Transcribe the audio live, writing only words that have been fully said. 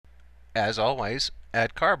As always,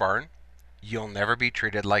 at Car Barn, you'll never be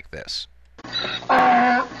treated like this.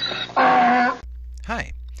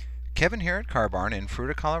 Hi, Kevin here at Car Barn in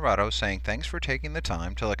Fruita, Colorado, saying thanks for taking the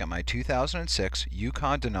time to look at my 2006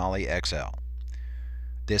 Yukon Denali XL.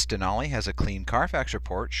 This Denali has a clean Carfax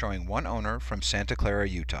report showing one owner from Santa Clara,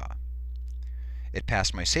 Utah. It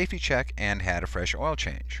passed my safety check and had a fresh oil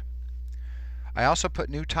change. I also put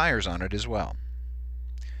new tires on it as well.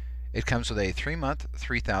 It comes with a 3-month,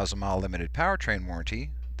 3,000-mile limited powertrain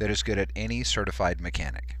warranty that is good at any certified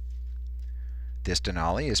mechanic. This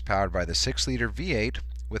Denali is powered by the 6-liter V8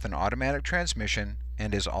 with an automatic transmission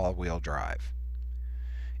and is all-wheel drive.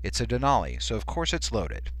 It's a Denali, so of course it's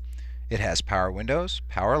loaded. It has power windows,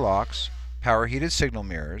 power locks, power heated signal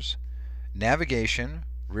mirrors, navigation,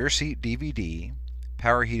 rear seat DVD,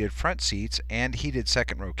 power heated front seats and heated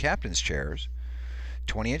second row captain's chairs,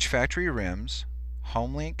 20-inch factory rims,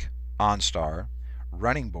 HomeLink, OnStar,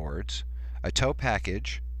 running boards, a tow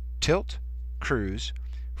package, tilt, cruise,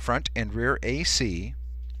 front and rear AC,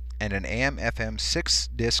 and an AM/FM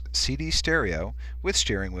 6-disc CD stereo with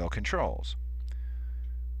steering wheel controls.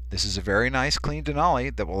 This is a very nice clean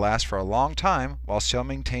Denali that will last for a long time while still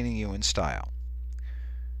maintaining you in style.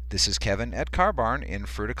 This is Kevin at Car Barn in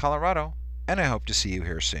Fruita, Colorado, and I hope to see you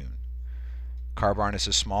here soon. Car Barn is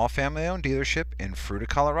a small family-owned dealership in Fruita,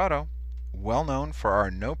 Colorado, well known for our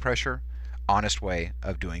no-pressure, honest way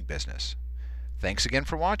of doing business. Thanks again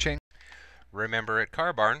for watching. Remember, at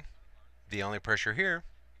Car Barn, the only pressure here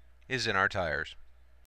is in our tires.